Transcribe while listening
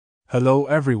Hello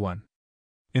everyone.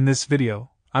 In this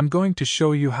video, I'm going to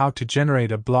show you how to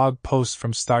generate a blog post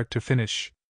from start to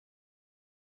finish.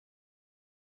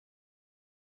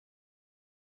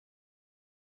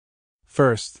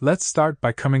 First, let's start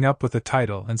by coming up with a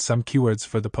title and some keywords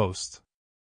for the post.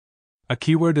 A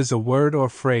keyword is a word or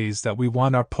phrase that we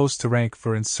want our post to rank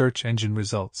for in search engine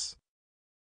results.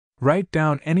 Write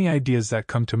down any ideas that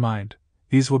come to mind.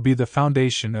 These will be the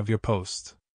foundation of your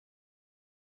post.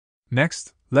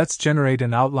 Next, let's generate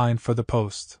an outline for the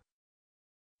post.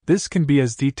 This can be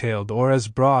as detailed or as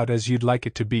broad as you'd like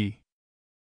it to be.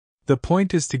 The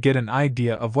point is to get an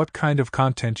idea of what kind of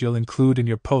content you'll include in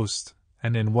your post,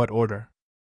 and in what order.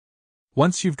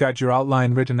 Once you've got your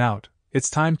outline written out, it's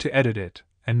time to edit it,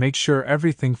 and make sure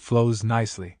everything flows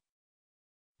nicely.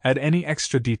 Add any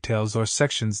extra details or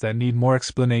sections that need more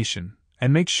explanation,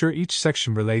 and make sure each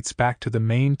section relates back to the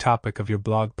main topic of your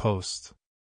blog post.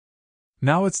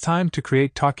 Now it's time to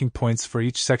create talking points for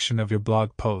each section of your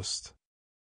blog post.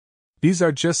 These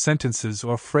are just sentences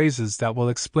or phrases that will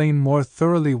explain more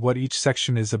thoroughly what each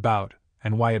section is about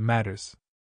and why it matters.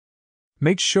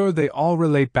 Make sure they all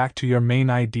relate back to your main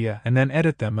idea and then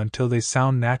edit them until they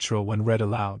sound natural when read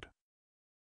aloud.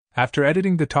 After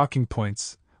editing the talking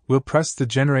points, we'll press the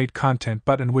Generate Content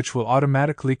button, which will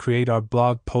automatically create our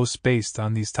blog post based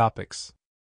on these topics.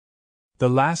 The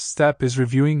last step is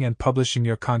reviewing and publishing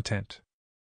your content.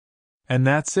 And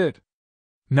that's it.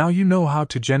 Now you know how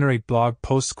to generate blog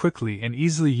posts quickly and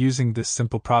easily using this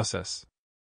simple process.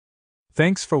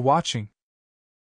 Thanks for watching.